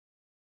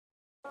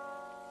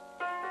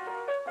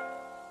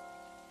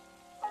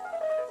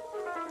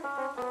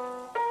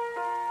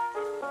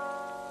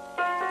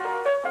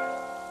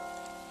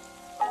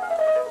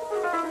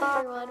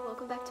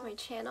my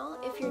channel.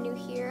 If you're new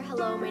here,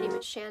 hello, my name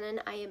is Shannon.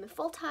 I am a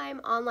full-time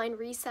online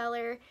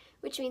reseller,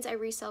 which means I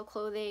resell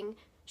clothing,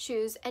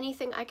 shoes,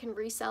 anything I can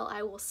resell,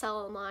 I will sell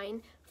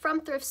online from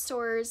thrift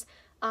stores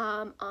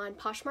on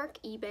Poshmark,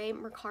 eBay,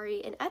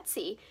 Mercari, and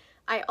Etsy.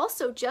 I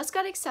also just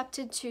got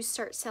accepted to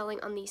start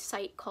selling on the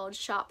site called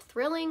Shop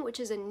Thrilling, which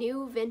is a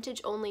new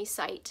vintage-only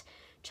site.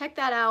 Check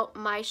that out.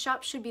 My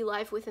shop should be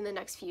live within the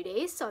next few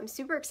days, so I'm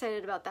super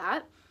excited about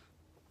that.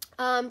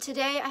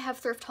 Today I have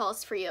thrift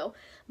hauls for you.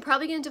 I'm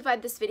probably going to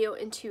divide this video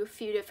into a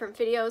few different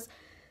videos.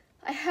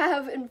 I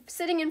have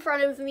sitting in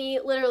front of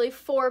me literally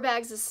 4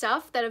 bags of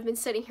stuff that have been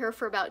sitting here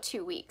for about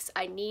 2 weeks.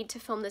 I need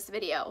to film this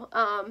video.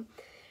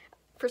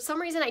 For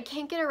some reason I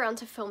can't get around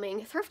to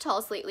filming thrift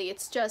hauls lately.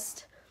 It's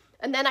just,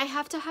 and then I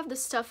have to have the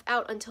stuff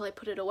out until I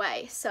put it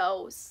away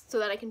so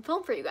that I can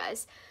film for you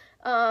guys.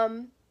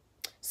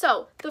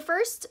 So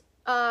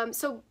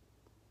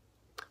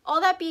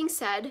all that being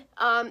said,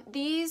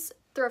 these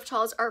thrift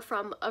hauls are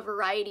from a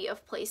variety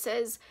of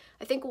places.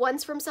 I think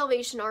one's from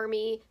Salvation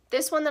Army.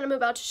 This one that I'm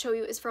about to show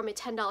you is from a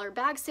 $10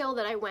 bag sale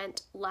that I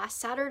went last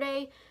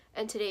Saturday,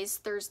 and today's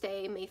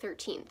Thursday, May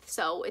 13th.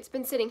 So it's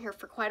been sitting here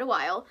for quite a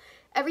while.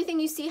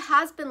 Everything you see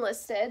has been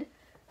listed.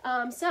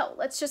 So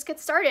let's just get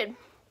started.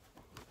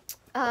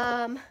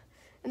 And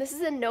this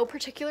is in no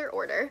particular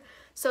order.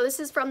 So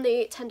this is from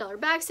the $10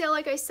 bag sale,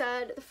 like I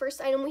said. The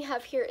first item we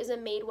have here is a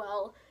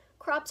Madewell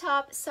crop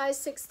top, size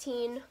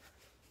 16.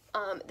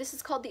 This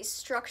is called the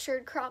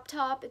structured crop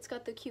top. It's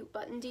got the cute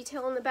button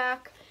detail in the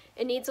back.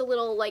 It needs a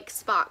little like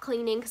spot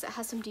cleaning because it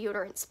has some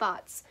deodorant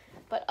spots.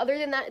 But other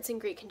than that, it's in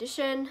great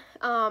condition.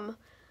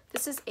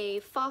 This is a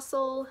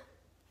Fossil,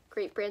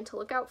 great brand to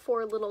look out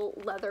for, little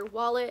leather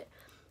wallet.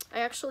 I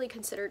actually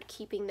considered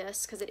keeping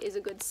this because it is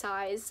a good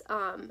size.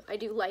 I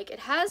do like, it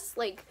has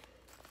like,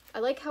 I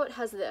like how it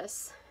has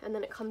this and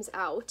then it comes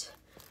out.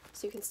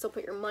 So you can still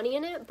put your money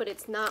in it, but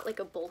it's not like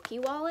a bulky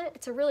wallet.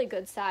 It's a really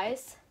good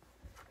size.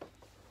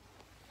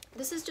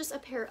 This is just a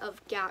pair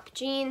of Gap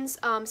jeans.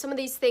 Some of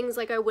these things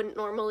like I wouldn't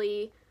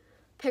normally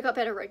pick up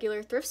at a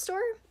regular thrift store,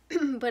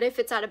 but if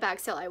it's at a bag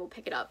sale, I will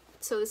pick it up.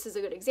 So this is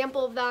a good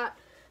example of that.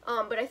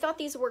 But I thought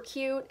these were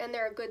cute and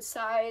they're a good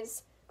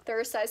size. They're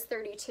a size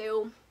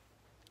 32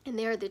 and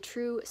they are the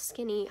true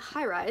skinny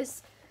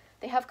high-rise.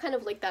 They have kind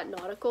of like that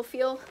nautical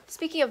feel.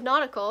 Speaking of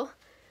nautical,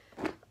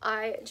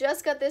 I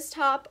just got this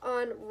top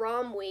on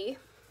Romwe.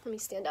 Let me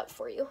stand up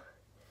for you.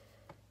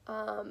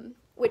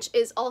 Which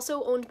is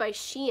also owned by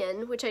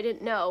Shein, which I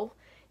didn't know,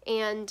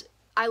 and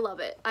I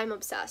love it. I'm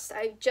obsessed.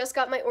 I just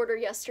got my order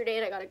yesterday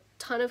and I got a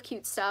ton of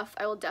cute stuff.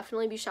 I will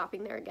definitely be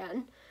shopping there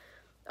again.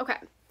 Okay,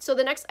 so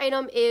the next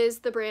item is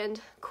the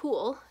brand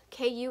Kuhl,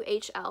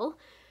 K-U-H-L.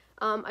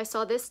 I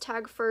saw this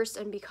tag first,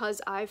 and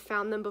because I've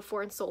found them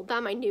before and sold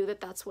them, I knew that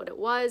that's what it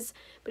was.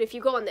 But if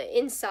you go on the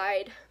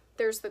inside,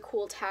 there's the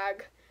Kuhl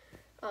tag,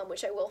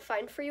 which I will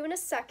find for you in a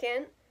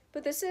second.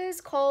 But this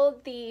is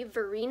called the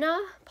Verena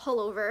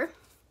pullover.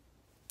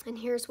 And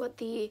here's what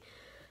the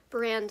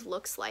brand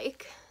looks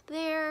like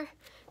there.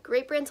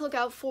 Great brand to look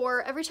out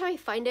for. Every time I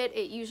find it,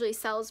 it usually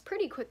sells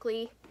pretty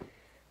quickly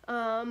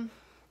for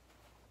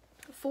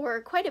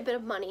quite a bit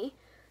of money.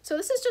 So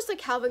this is just a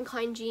Calvin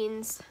Klein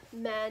jeans,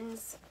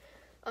 men's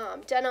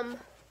denim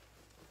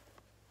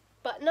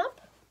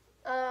button-up.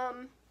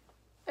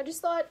 I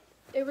just thought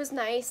it was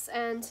nice,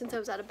 and since I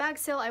was at a bag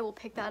sale, I will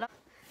pick that up.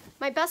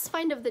 My best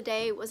find of the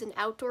day was an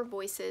Outdoor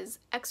Voices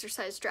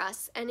exercise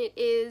dress, and it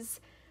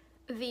is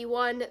the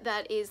one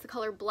that is the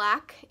color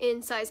black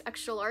in size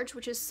extra large,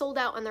 which is sold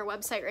out on their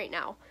website right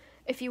now.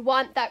 If you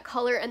want that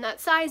color and that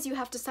size, you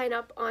have to sign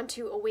up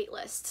onto a wait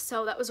list.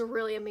 So that was a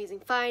really amazing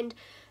find.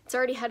 It's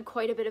already had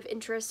quite a bit of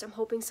interest. I'm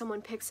hoping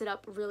someone picks it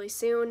up really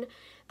soon.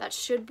 That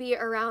should be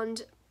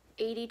around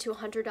 $80 to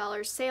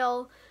 $100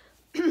 sale.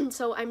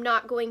 So I'm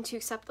not going to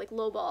accept like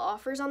lowball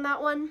offers on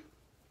that one.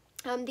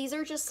 These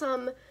are just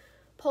some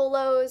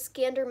polos,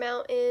 Gander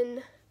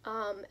Mountain,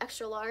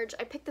 extra large.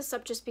 I picked this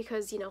up just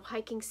because, you know,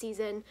 hiking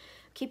season,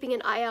 keeping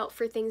an eye out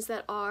for things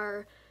that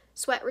are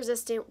sweat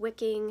resistant,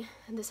 wicking,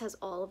 and this has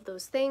all of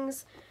those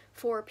things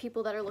for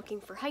people that are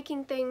looking for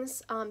hiking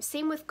things.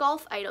 Same with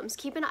golf items.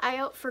 Keep an eye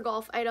out for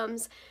golf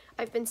items.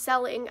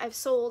 I've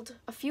sold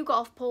a few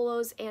golf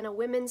polos and a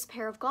women's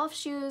pair of golf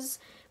shoes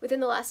within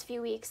the last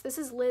few weeks. This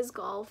is Liz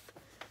Golf.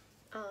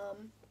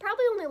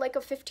 Probably only like a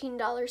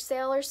 $15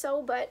 sale or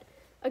so, but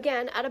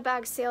again, at a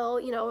bag sale,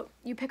 you know,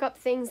 you pick up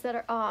things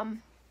that are,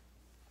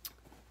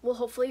 will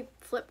hopefully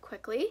flip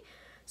quickly.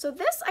 So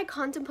this I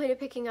contemplated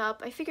picking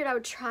up. I figured I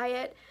would try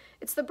it.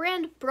 It's the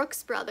brand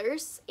Brooks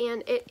Brothers,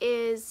 and it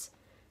is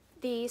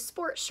the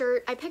sport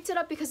shirt. I picked it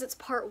up because it's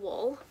part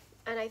wool,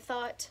 and I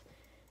thought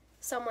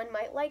someone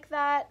might like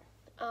that.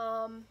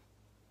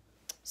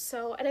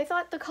 And I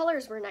thought the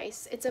colors were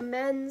nice. It's a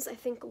men's, I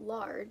think,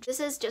 large. This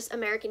is just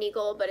American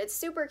Eagle, but it's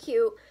super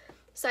cute.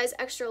 Size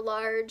extra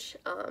large.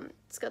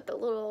 It's got the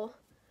little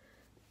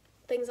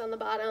things on the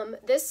bottom.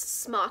 This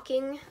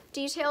smocking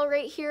detail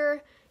right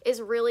here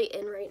is really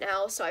in right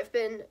now, so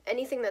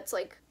anything that's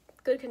like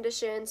good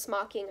condition,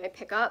 smocking, I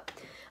pick up.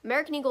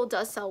 American Eagle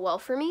does sell well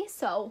for me,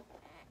 so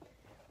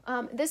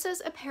This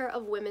is a pair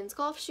of women's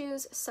golf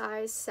shoes,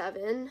 size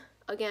 7.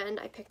 Again,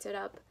 I picked it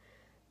up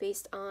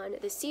based on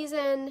the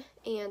season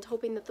and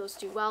hoping that those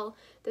do well.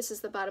 This is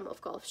the bottom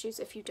of golf shoes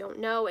if you don't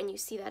know and you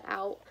see that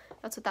out.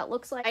 That's what that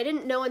looks like. I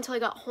didn't know until I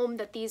got home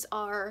that these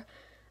are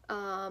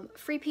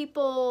Free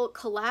People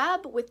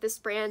collab with this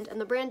brand,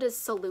 and the brand is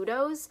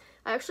Saludos.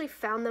 I actually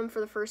found them for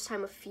the first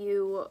time a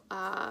few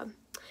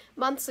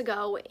months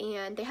ago,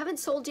 and they haven't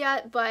sold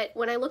yet, but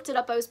when I looked it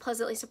up, I was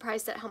pleasantly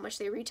surprised at how much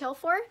they retail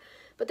for.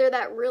 But they're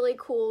that really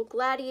cool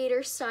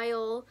gladiator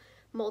style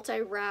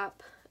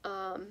multi-wrap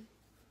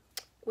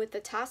with the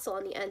tassel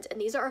on the end, and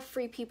these are a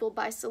Free People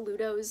by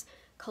Saludos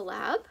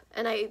collab,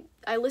 and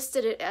I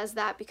listed it as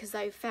that because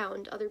I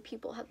found other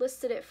people had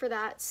listed it for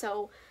that,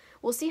 so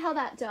we'll see how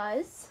that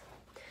does.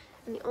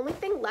 And the only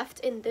thing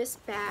left in this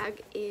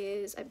bag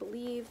is, I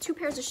believe, 2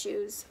 pairs of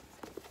shoes.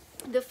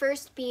 The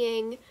first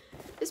being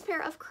this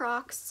pair of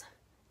Crocs.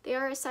 They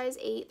are a size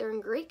 8. They're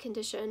in great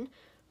condition.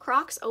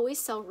 Crocs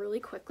always sell really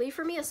quickly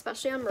for me,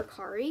 especially on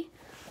Mercari.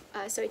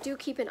 So I do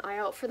keep an eye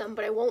out for them,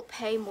 but I won't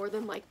pay more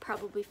than like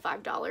probably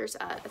 $5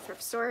 at a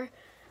thrift store.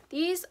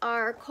 These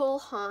are Cole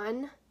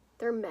Haan.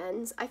 They're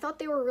men's. I thought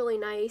they were really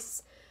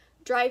nice.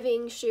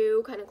 Driving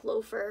shoe, kind of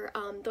loafer.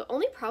 The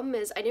only problem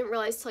is I didn't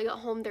realize till I got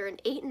home they're an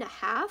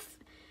 8.5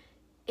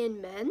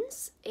 in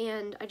men's,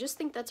 and I just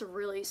think that's a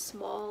really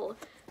small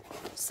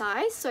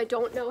size, so I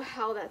don't know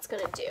how that's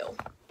gonna do,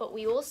 but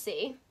we will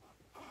see.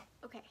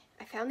 Okay,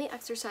 I found the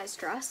exercise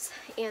dress,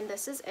 and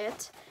this is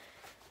it.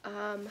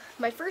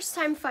 My first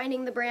time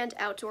finding the brand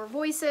Outdoor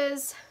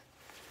Voices.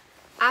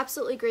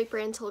 Absolutely great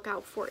brand to look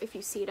out for if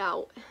you see it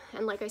out.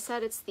 And like I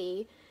said, it's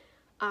the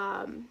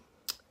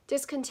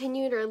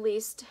discontinued, or at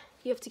least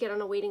you have to get on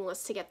a waiting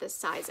list to get this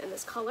size and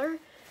this color.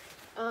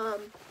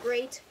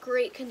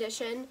 Great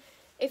condition.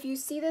 If you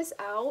see this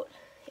out,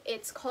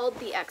 it's called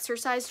the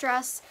exercise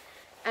dress,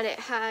 and it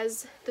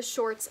has the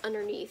shorts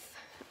underneath.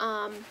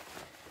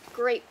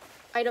 Great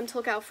item to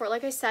look out for,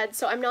 like I said.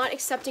 So I'm not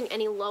accepting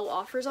any low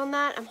offers on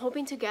that. I'm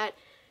hoping to get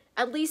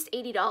at least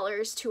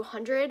 $80 to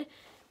 $100,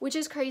 which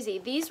is crazy.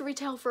 These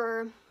retail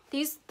for,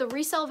 the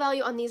resale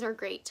value on these are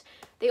great.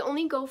 They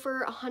only go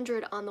for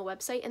 $100 on the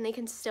website, and they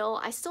can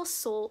still, I still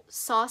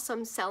saw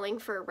some selling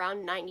for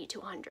around $90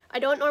 to $100. I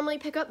don't normally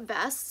pick up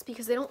vests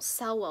because they don't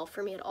sell well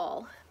for me at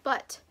all,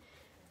 but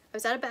I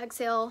was at a bag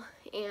sale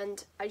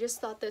and I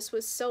just thought this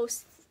was so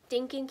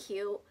stinking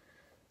cute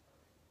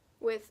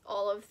with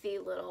all of the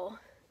little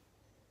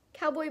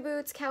cowboy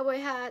boots,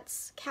 cowboy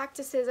hats,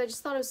 cactuses. I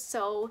just thought it was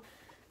so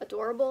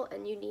adorable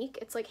and unique.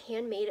 It's like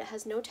handmade, it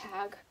has no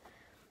tag.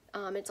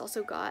 It's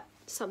also got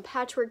some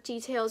patchwork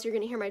details. You're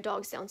gonna hear my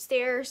dogs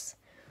downstairs.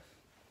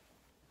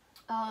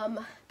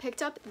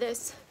 Picked up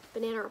this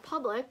Banana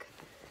Republic.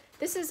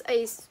 This is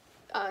a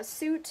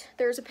suit.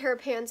 There's a pair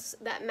of pants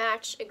that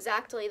match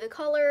exactly the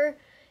color,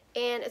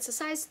 and it's a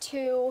size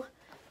 2,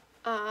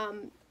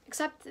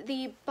 except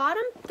the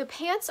bottom, the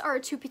pants are a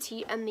 2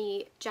 petite and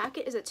the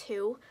jacket is a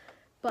 2,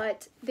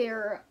 but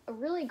they're a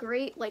really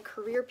great like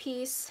career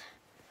piece.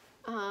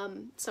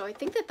 So I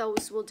think that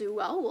those will do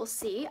well. We'll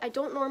see. I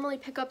don't normally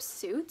pick up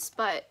suits,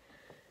 but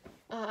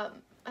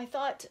I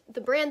thought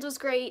the brand was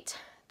great,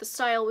 the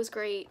style was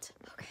great.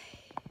 Okay,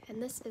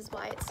 and this is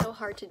why it's so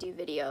hard to do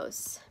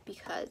videos,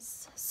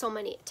 because so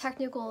many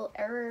technical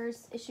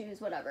errors,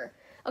 issues, whatever.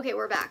 Okay,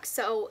 we're back.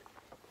 So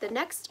the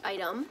next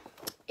item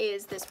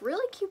is this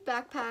really cute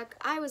backpack.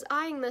 I was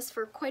eyeing this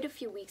for quite a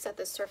few weeks at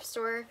this thrift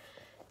store.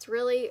 It's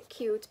really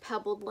cute,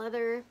 pebbled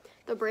leather.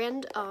 The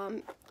brand,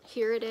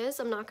 here it is.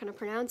 I'm not going to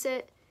pronounce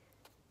it.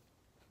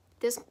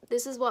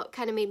 This is what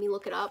kind of made me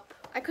look it up.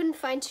 I couldn't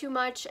find too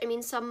much. I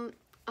mean, some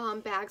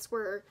bags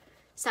were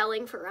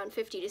selling for around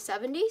 50 to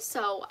 70,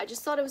 so I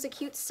just thought it was a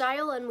cute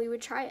style and we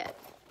would try it.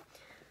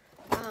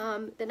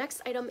 The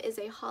next item is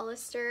a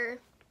Hollister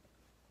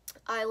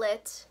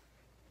eyelet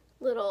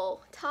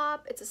little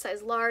top. It's a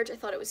size large. I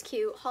thought it was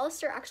cute.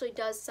 Hollister actually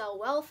does sell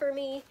well for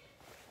me,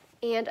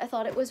 and I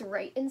thought it was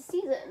right in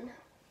season.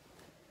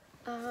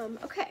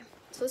 Okay,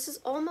 so this is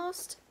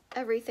almost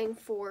everything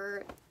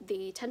for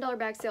the $10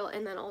 bag sale,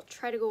 and then I'll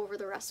try to go over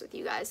the rest with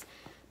you guys.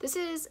 This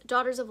is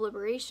Daughters of the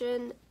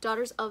Liberation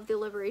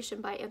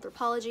by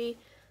Anthropologie.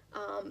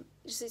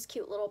 Just these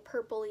cute little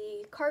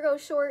purpley cargo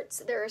shorts.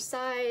 They're a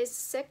size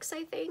 6,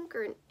 I think,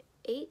 or an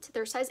 8.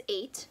 They're size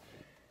 8.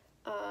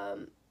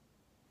 And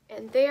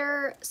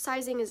their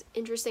sizing is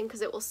interesting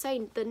because it will say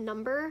the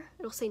number.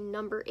 It'll say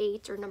number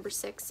 8 or number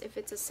 6 if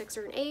it's a 6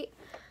 or an 8.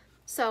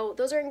 So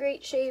those are in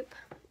great shape.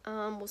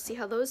 We'll see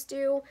how those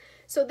do.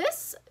 So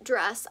this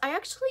dress, I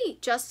actually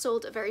just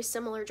sold a very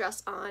similar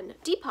dress on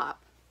Depop,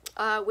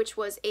 which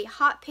was a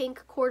hot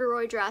pink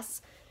corduroy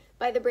dress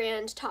by the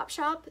brand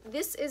Topshop.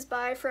 This is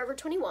by Forever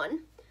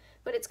 21,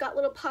 but it's got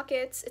little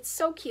pockets. It's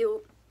so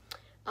cute.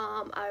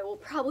 I will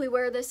probably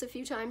wear this a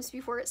few times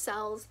before it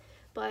sells,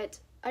 but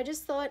I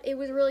just thought it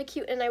was really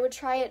cute, and I would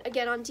try it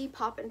again on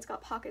Depop, and it's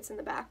got pockets in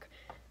the back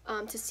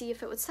to see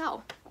if it would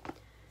sell.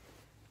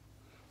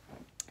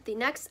 The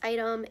next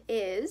item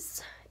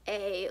is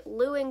a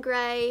Lou and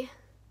Gray,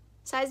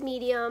 size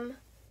medium,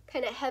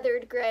 kind of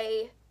heathered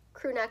gray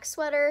crew neck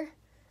sweater.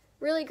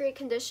 Really great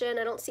condition.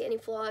 I don't see any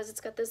flaws.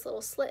 It's got this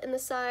little slit in the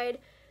side,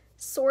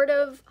 sort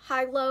of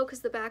high-low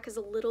because the back is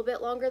a little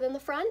bit longer than the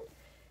front.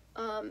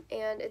 And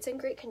it's in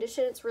great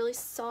condition. It's really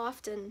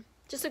soft and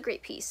just a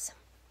great piece.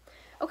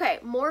 Okay,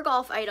 more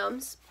golf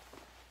items.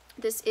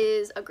 This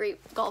is a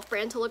great golf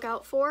brand to look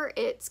out for.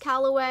 It's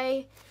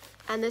Callaway,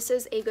 and this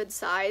is a good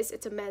size.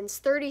 It's a men's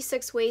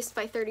 36 waist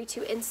by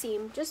 32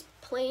 inseam, just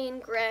plain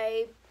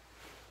gray,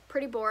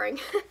 pretty boring.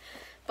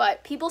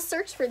 But people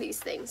search for these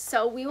things,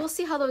 so we will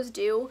see how those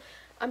do.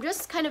 I'm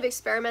just kind of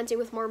experimenting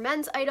with more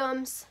men's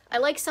items. I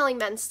like selling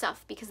men's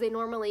stuff because they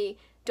normally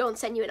don't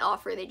send you an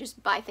offer, they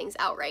just buy things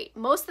outright.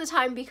 Most of the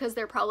time because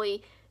they're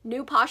probably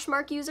new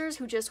Poshmark users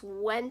who just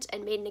went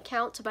and made an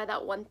account to buy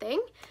that one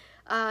thing.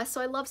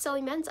 So I love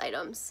selling men's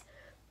items.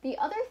 The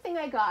other thing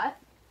I got,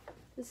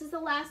 this is the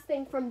last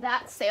thing from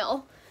that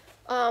sale.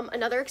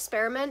 Another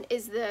experiment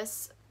is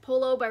this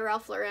Polo by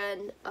Ralph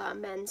Lauren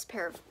men's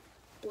pair of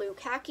blue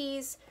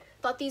khakis.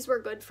 Thought these were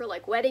good for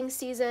like wedding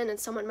season, and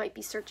someone might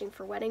be searching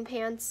for wedding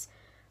pants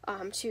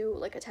to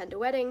like attend a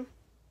wedding.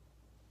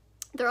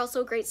 They're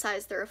also a great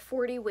size. They're a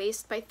 40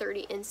 waist by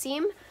 30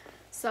 inseam.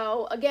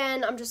 So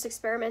again, I'm just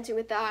experimenting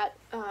with that,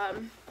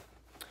 and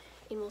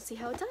we'll see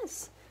how it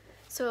does.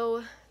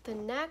 So the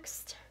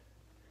next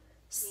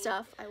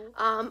stuff,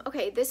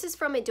 okay, this is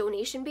from a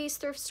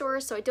donation-based thrift store,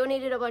 so I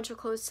donated a bunch of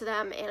clothes to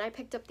them, and I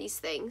picked up these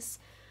things.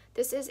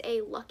 This is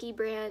a Lucky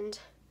brand.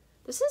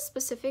 This is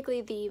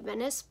specifically the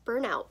Venice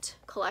Burnout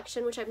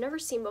collection, which I've never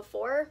seen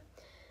before,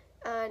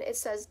 and it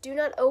says, do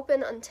not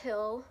open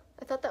until,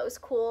 I thought that was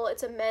cool.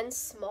 It's a men's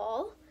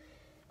small,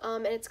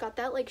 and it's got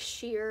that like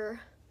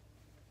sheer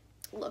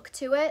look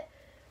to it.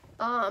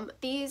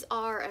 These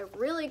are a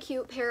really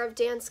cute pair of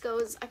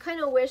Danskos. I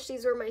kind of wish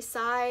these were my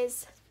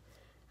size.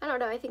 I don't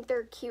know, I think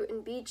they're cute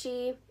and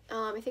beachy.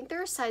 I think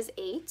they're a size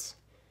 8,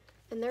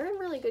 and they're in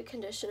really good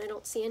condition. I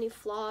don't see any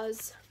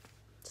flaws,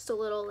 just a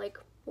little like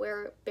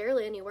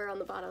barely any wear on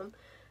the bottom.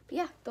 But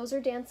yeah, those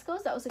are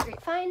Danskos. That was a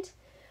great find.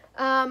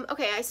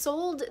 Okay, I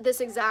sold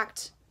this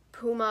exact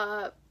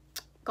Puma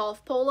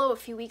golf polo a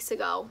few weeks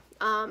ago.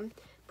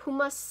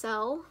 Puma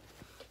Sell.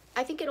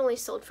 I think it only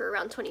sold for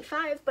around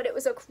 $25, but it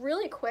was a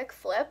really quick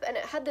flip, and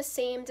it had the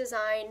same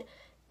design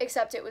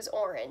except it was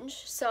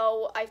orange.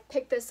 So I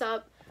picked this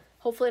up.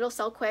 Hopefully it'll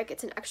sell quick.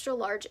 It's an extra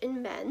large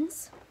in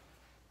men's.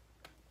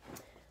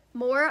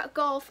 More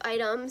golf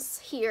items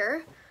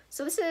here.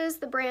 So this is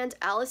the brand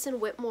Allison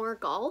Whitmore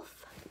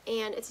Golf,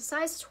 and it's a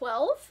size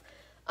 12.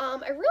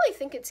 I really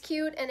think it's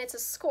cute, and it's a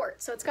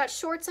skirt. So it's got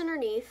shorts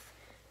underneath,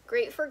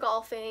 great for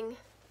golfing.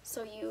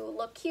 So you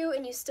look cute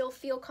and you still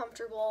feel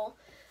comfortable.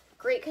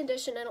 Great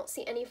condition, I don't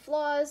see any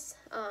flaws.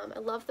 I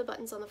love the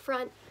buttons on the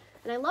front,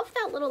 and I love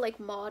that little like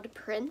mod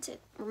print.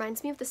 It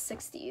reminds me of the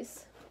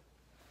 60s.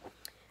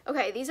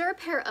 Okay, these are a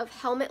pair of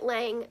Helmut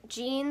Lang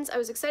jeans. I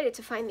was excited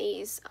to find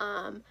these.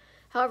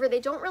 However, they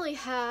don't really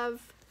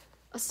have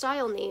a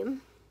style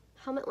name.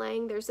 Helmut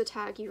Lang, there's the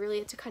tag. You really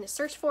have to kind of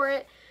search for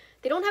it.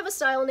 They don't have a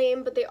style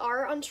name, but they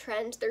are on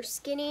trend. They're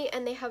skinny,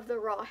 and they have the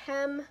raw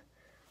hem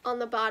on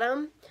the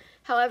bottom.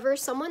 However,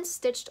 someone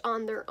stitched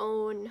on their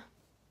own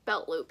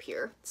belt loop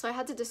here, so I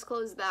had to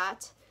disclose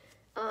that.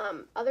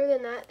 Other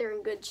than that, they're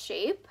in good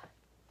shape.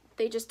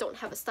 They just don't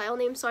have a style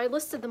name, so I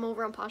listed them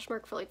over on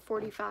Poshmark for like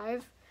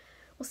 $45.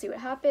 We'll see what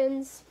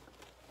happens.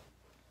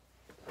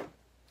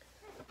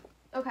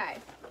 Okay,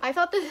 I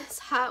thought this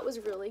hat was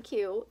really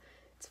cute.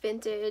 It's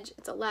vintage,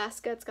 it's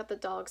Alaska, it's got the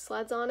dog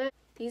sleds on it.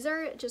 These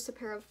are just a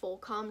pair of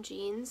Volcom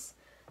jeans.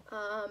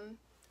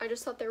 I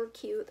just thought they were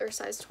cute. They're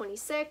size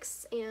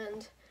 26,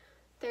 and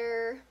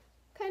they're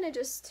kind of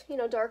just, you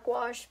know, dark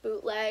wash,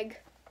 bootleg.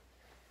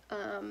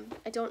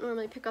 I don't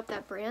normally pick up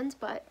that brand,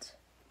 but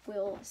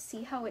we'll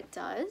see how it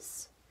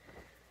does.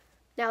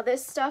 Now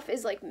this stuff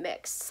is like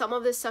mixed. Some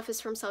of this stuff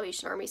is from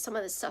Salvation Army, some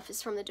of this stuff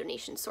is from the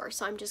donation source,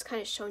 so I'm just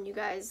kind of showing you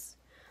guys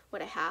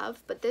what I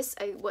have, but this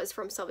was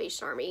from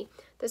Salvation Army.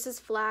 This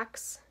is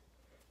Flax.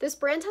 This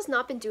brand has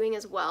not been doing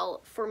as well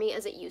for me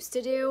as it used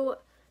to do,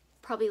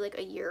 probably like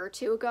a year or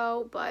two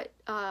ago, but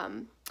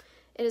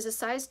it is a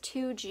size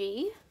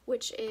 2G,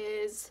 which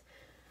is,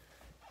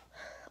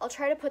 I'll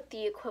try to put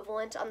the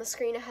equivalent on the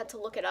screen, I had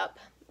to look it up,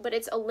 but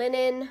it's a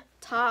linen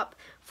top.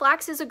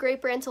 Flax is a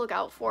great brand to look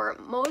out for.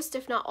 Most,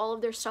 if not all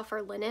of their stuff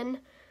are linen,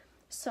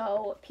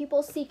 so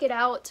people seek it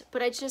out,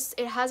 but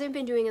it hasn't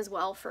been doing as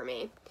well for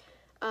me.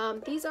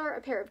 These are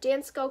a pair of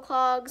Dansko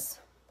clogs.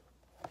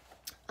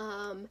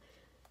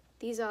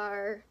 These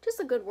are just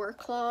a good work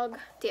clog.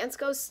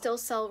 Danskos still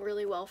sell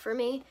really well for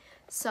me.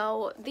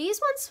 So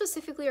these ones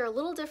specifically are a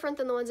little different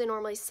than the ones I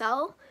normally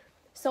sell.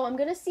 So I'm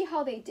gonna see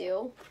how they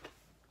do.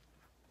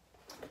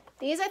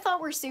 These I thought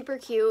were super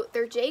cute.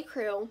 They're J.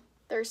 Crew.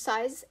 They're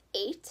size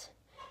 8.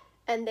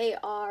 And they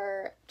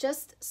are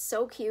just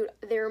so cute.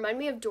 They remind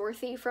me of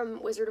Dorothy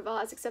from Wizard of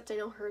Oz, except I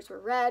know hers were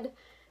red.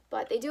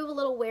 But they do have a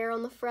little wear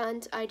on the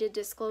front. I did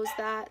disclose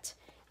that.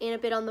 And a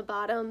bit on the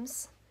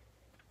bottoms.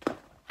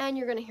 And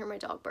you're gonna hear my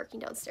dog barking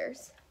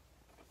downstairs.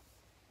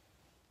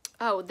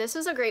 Oh, this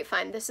is a great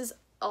find. This is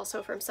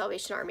also from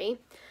Salvation Army.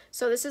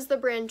 So this is the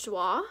brand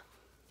Joie.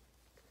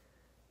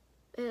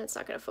 and it's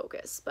not gonna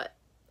focus, but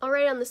I'll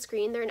write on the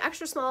screen. They're an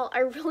extra small. I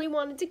really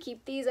wanted to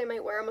keep these. I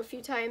might wear them a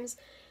few times.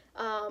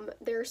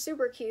 They're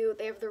super cute.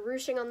 They have the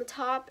ruching on the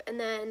top and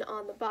then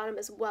on the bottom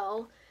as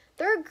well.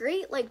 They're a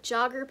great like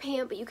jogger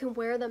pant, but you can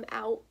wear them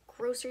out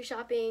grocery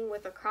shopping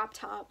with a crop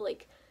top,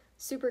 like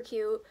super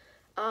cute.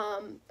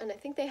 And I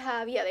think they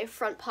have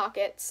front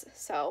pockets,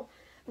 so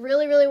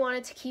really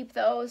wanted to keep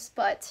those,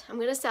 but I'm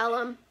gonna sell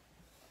them.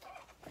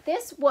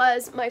 This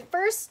was my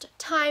first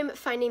time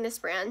finding this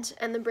brand,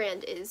 and the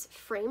brand is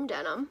Frame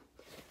Denim.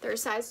 They're a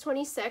size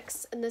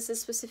 26, and this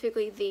is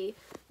specifically the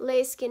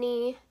Le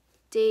Skinny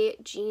de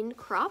Jean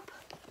Crop.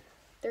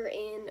 They're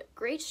in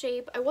great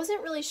shape. I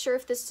wasn't really sure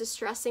if this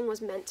distressing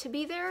was meant to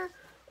be there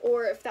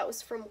or if that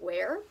was from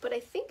wear, but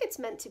I think it's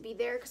meant to be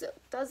there because it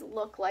does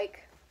look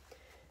like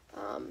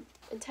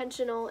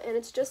intentional, and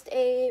it's just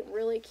a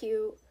really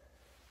cute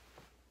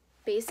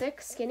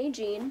basic skinny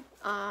jean.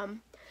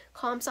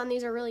 Comps on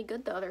these are really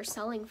good though. They're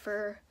selling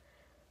for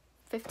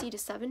 50 to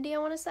 70, I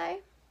want to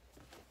say.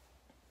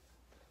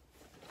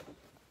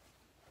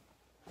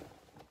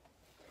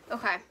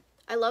 Okay,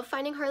 I love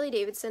finding Harley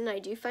Davidson, and I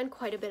do find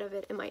quite a bit of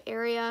it in my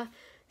area.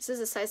 This is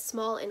a size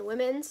small in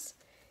women's,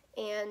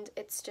 and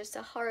it's just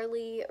a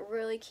Harley,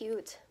 really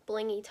cute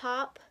blingy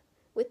top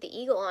with the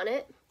eagle on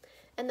it,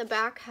 and the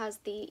back has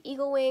the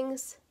eagle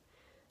wings.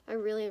 I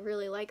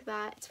really like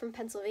that. It's from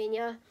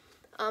Pennsylvania.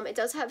 It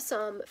does have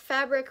some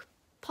fabric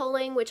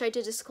pulling, which I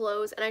did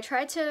disclose, and I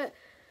tried to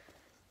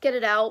get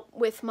it out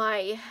with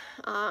my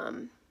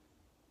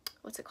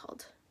what's it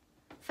called,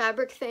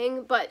 fabric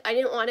thing, but I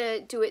didn't want to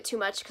do it too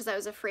much because I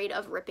was afraid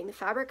of ripping the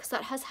fabric, because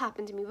that has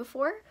happened to me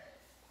before.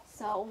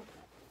 So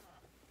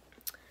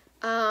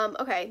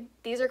okay,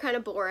 these are kind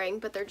of boring,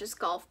 but they're just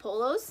golf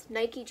polos.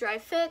 Nike Dry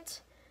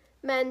Fit,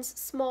 men's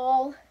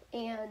small,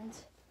 and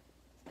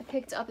I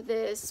picked up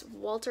this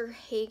Walter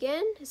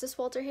Hagen. Is this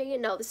Walter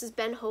Hagen? No, this is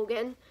Ben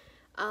Hogan.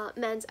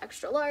 Men's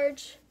extra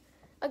large.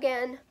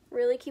 Again,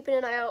 really keeping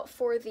an eye out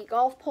for the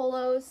golf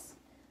polos,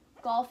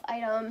 golf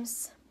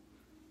items.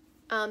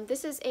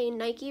 This is a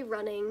Nike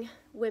running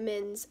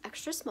women's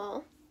extra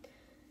small.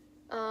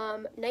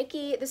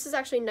 This is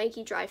actually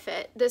Nike Dry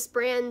Fit. This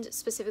brand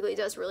specifically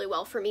does really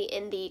well for me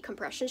in the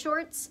compression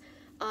shorts.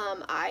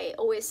 I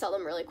always sell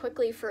them really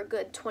quickly for a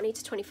good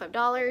 $20 to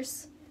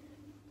 $25.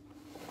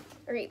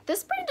 Alright,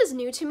 this brand is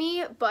new to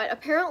me, but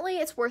apparently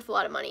it's worth a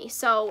lot of money.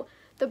 So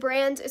the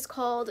brand is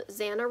called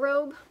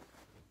Xanarobe,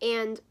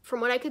 and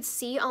from what I could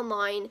see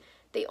online,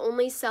 they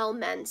only sell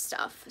men's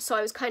stuff. So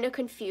I was kind of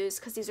confused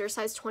because these are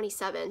size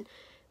 27,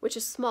 which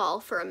is small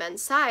for a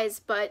men's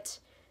size, but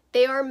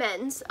they are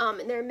men's,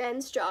 and they're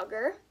men's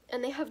jogger,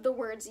 and they have the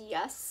words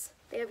yes.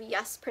 They have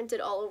yes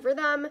printed all over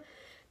them.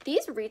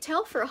 These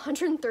retail for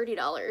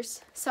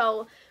 $130,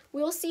 so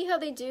we'll see how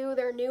they do.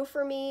 They're new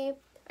for me.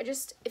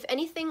 If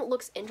anything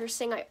looks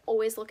interesting, I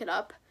always look it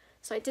up.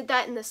 So I did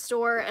that in the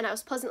store, and I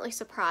was pleasantly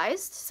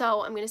surprised.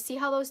 So I'm going to see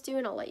how those do,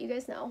 and I'll let you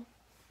guys know.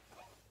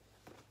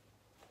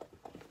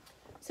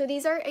 So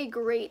these are a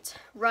great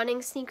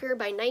running sneaker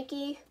by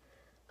Nike.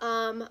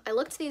 I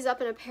looked these up,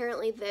 and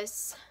apparently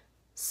this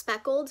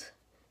speckled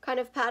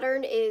kind of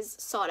pattern is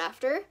sought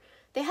after.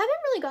 They haven't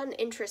really gotten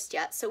interest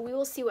yet, so we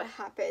will see what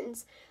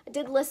happens. I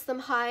did list them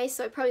high,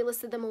 so I probably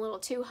listed them a little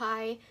too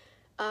high.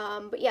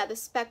 But yeah, the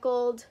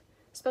speckled,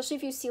 especially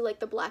if you see like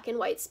the black and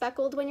white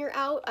speckled when you're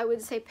out, I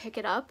would say pick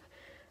it up.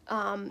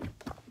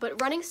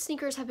 But running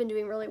sneakers have been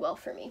doing really well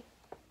for me.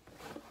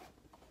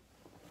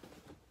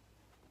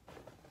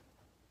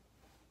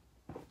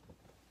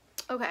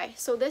 Okay,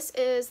 so this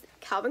is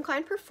Calvin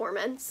Klein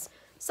Performance,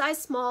 size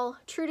small,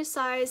 true to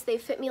size. They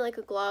fit me like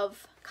a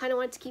glove. Kind of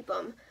wanted to keep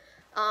them.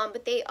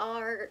 But they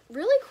are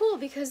really cool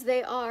because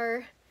they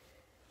are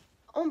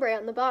ombre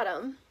on the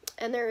bottom,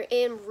 and they're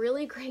in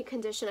really great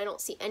condition. I don't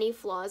see any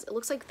flaws. It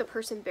looks like the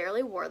person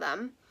barely wore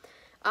them.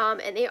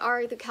 And they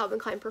are the Calvin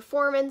Klein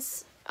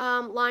Performance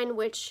line,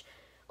 which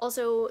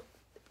also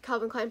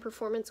Calvin Klein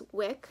Performance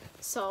Wick.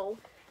 So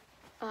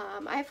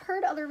I've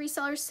heard other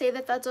resellers say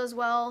that that does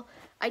well.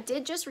 I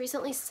did just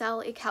recently sell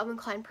a Calvin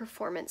Klein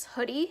Performance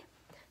hoodie,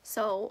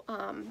 so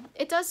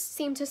it does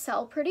seem to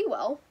sell pretty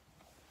well.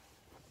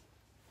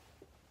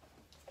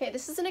 Okay,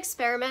 this is an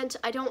experiment.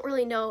 I don't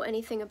really know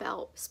anything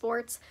about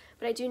sports,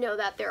 but I do know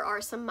that there are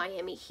some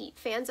Miami Heat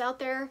fans out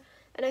there,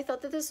 and I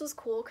thought that this was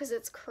cool because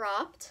it's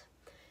cropped.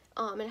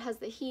 It has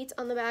the Heat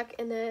on the back,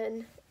 and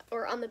then,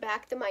 or on the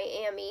back, the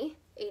Miami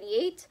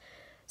 88.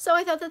 So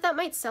I thought that that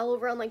might sell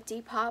over on like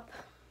Depop.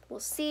 We'll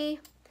see.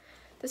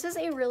 This is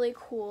a really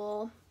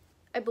cool,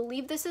 I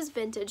believe this is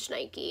vintage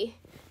Nike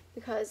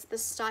because the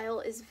style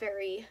is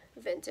very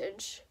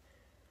vintage.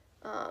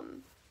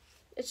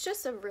 It's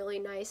just a really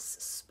nice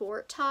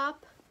sport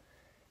top,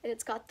 and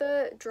it's got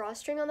the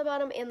drawstring on the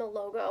bottom and the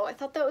logo. I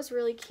thought that was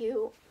really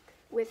cute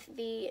with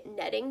the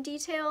netting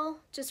detail,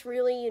 just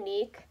really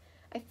unique.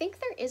 I think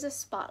there is a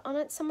spot on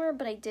it somewhere,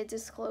 but I did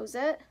disclose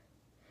it.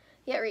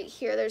 Yeah, right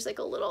here, there's like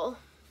a little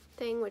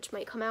thing which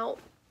might come out.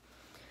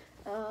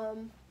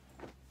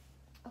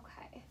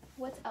 Okay,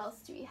 what else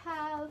do we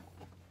have?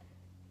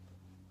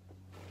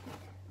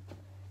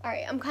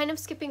 Alright, I'm kind of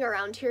skipping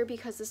around here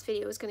because this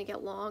video is going to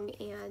get long,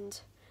 and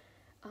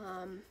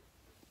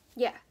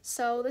yeah,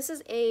 so this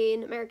is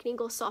an American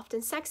Eagle Soft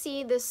and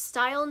Sexy. This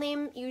style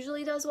name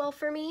usually does well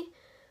for me,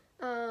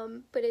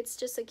 but it's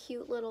just a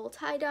cute little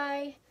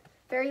tie-dye,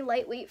 very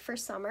lightweight for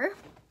summer.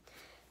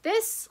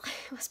 This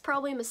was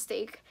probably a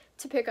mistake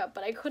to pick up,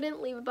 but I couldn't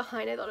leave it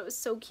behind. I thought it was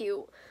so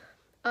cute.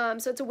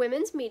 So it's a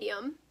women's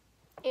medium,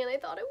 and I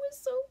thought it was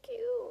so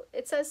cute.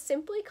 It says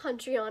Simply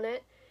Country on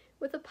it,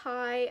 with a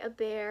pie, a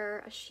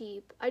bear, a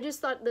sheep. I just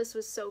thought this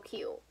was so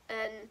cute,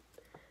 and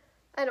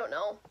I don't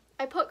know.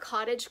 I put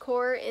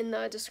cottagecore in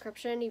the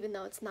description, even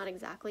though it's not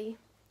exactly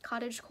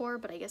cottagecore,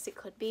 but I guess it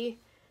could be.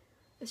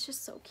 It's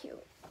just so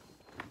cute.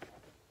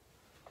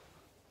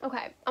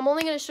 Okay, I'm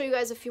only going to show you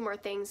guys a few more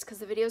things because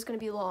the video is going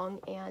to be long,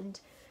 and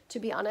to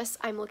be honest,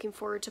 I'm looking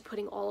forward to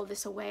putting all of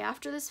this away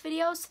after this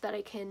video so that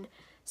I can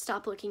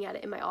stop looking at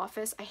it in my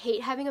office. I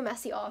hate having a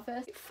messy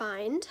office.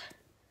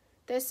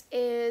 This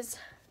is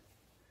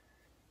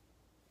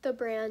the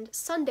brand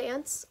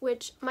Sundance,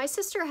 which my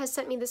sister has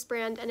sent me this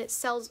brand, and it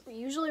sells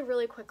usually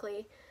really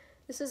quickly.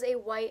 This is a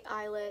white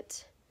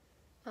eyelet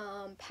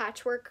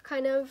patchwork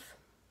kind of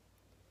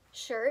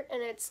shirt,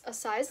 and it's a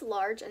size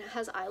large, and it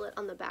has eyelet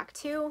on the back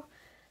too.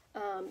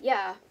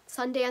 Yeah,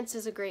 Sundance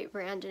is a great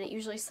brand, and it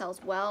usually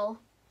sells well.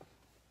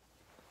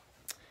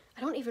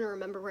 I don't even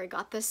remember where I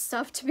got this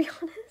stuff, to be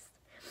honest.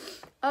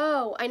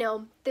 Oh, I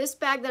know. This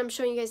bag that I'm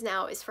showing you guys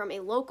now is from a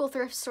local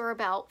thrift store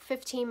about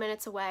 15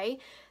 minutes away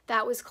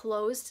that was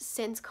closed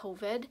since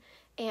COVID,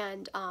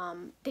 and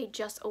they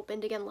just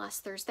opened again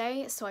last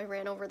Thursday, so I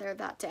ran over there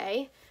that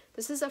day.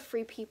 This is a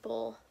Free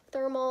People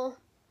thermal,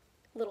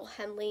 little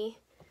Henley.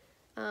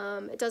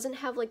 It doesn't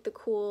have like the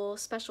cool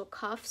special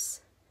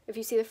cuffs. If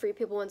you see the Free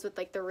People ones with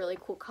like the really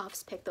cool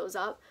cuffs, pick those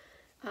up.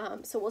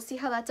 So we'll see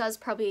how that does,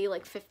 probably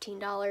like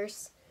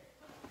 $15.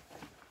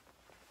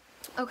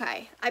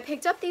 Okay, I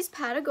picked up these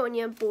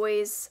Patagonia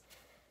Boys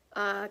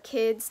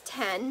Kids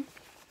 10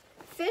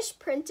 fish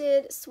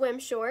printed swim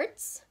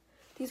shorts.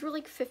 These were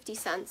like 50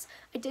 cents.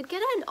 I did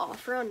get an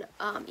offer on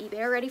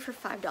eBay already for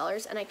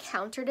 $5, and I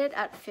countered it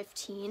at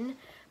 15,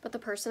 but the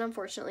person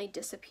unfortunately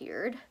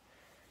disappeared.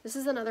 This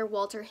is another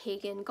Walter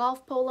Hagen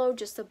golf polo,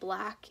 just a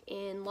black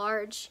in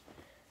large.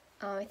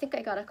 I think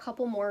I got a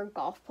couple more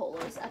golf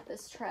polos at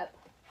this trip.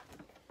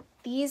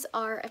 These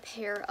are a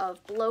pair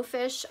of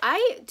blowfish.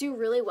 I do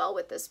really well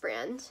with this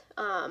brand.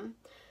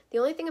 The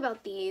only thing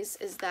about these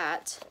is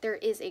that there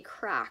is a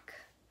crack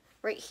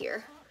right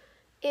here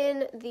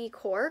in the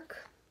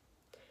cork.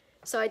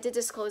 So I did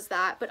disclose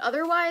that, but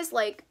otherwise,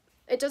 like,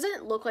 it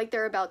doesn't look like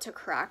they're about to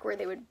crack where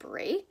they would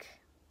break,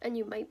 and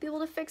you might be able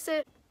to fix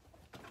it.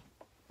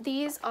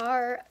 These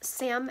are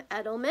Sam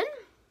Edelman,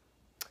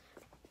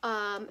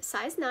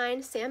 size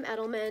 9, Sam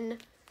Edelman,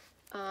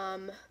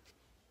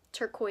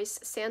 turquoise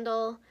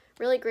sandal,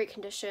 really great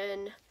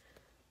condition.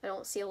 I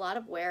don't see a lot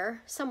of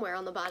wear, some wear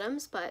on the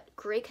bottoms, but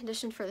great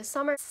condition for the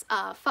summer.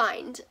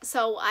 Find.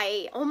 So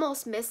I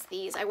almost missed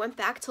these. I went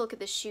back to look at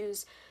the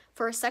shoes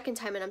for a second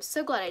time, and I'm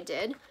so glad I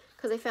did,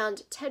 because I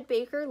found Ted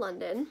Baker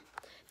London.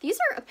 These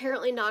are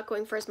apparently not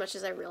going for as much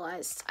as I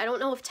realized. I don't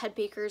know if Ted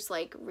Baker's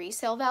like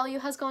resale value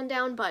has gone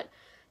down, but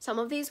some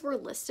of these were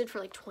listed for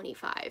like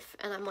 25,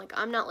 and I'm like,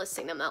 I'm not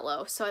listing them that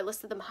low, so I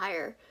listed them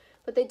higher.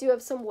 But they do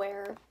have some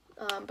wear,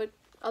 but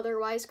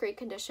otherwise great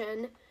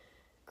condition.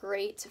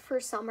 Great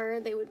for summer.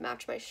 They would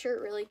match my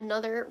shirt really.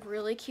 Another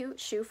really cute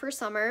shoe for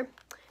summer.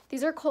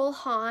 These are Cole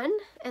Haan,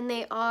 and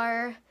they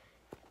are,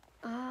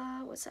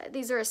 what's that?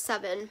 These are a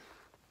 7.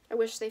 I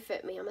wish they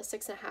fit me. I'm a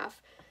 6.5.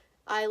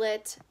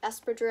 Eyelet,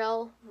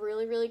 espadrille,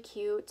 really, really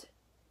cute.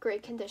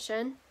 Great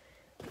condition.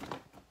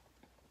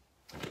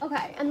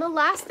 Okay, and the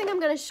last thing I'm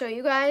going to show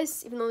you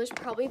guys, even though there's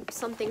probably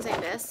some things I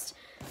missed,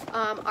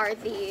 are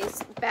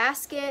these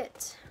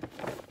baskets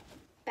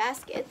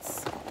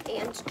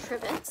and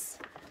trivets.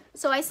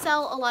 So I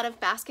sell a lot of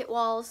basket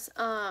walls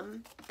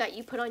that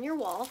you put on your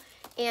wall,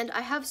 and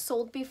I have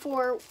sold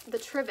before the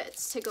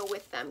trivets to go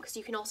with them, because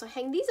you can also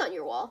hang these on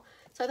your wall.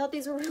 So I thought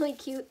these were really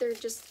cute. They're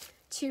just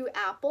 2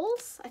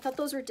 apples. I thought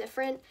those were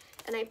different,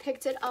 and I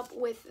picked it up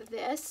with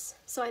this.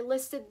 So I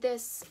listed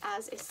this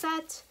as a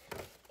set,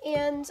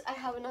 and I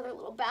have another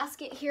little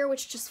basket here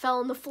which just fell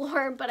on the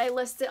floor, but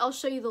I'll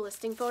show you the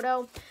listing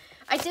photo.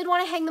 I did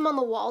want to hang them on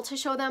the wall to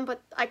show them,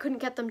 but I couldn't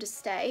get them to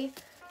stay.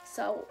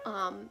 So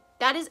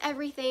that is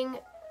everything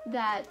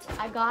that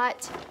I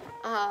got.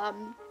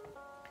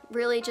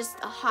 Really just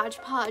a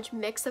hodgepodge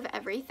mix of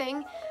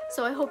everything.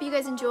 So I hope you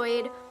guys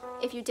enjoyed.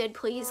 If you did,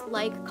 please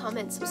like,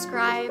 comment,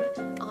 subscribe.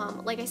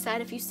 Like I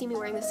said, if you see me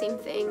wearing the same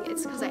thing,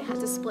 it's because I had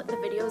to split the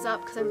videos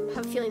up because I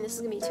have a feeling this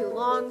is going to be too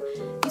long.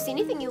 If you see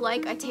anything you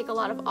like, I take a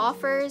lot of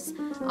offers.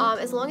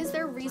 As long as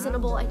they're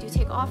reasonable, I do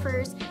take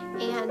offers.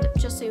 And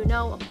just so you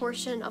know, a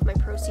portion of my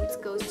proceeds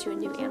goes to a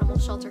new animal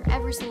shelter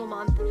every single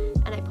month.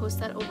 And I post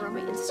that over on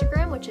my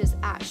Instagram, which is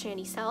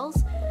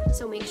 @ShannySells.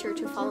 So make sure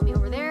to follow me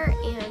over there.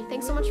 And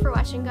thanks so much for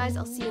watching, guys.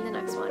 I'll see you in the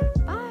next one.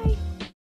 Bye.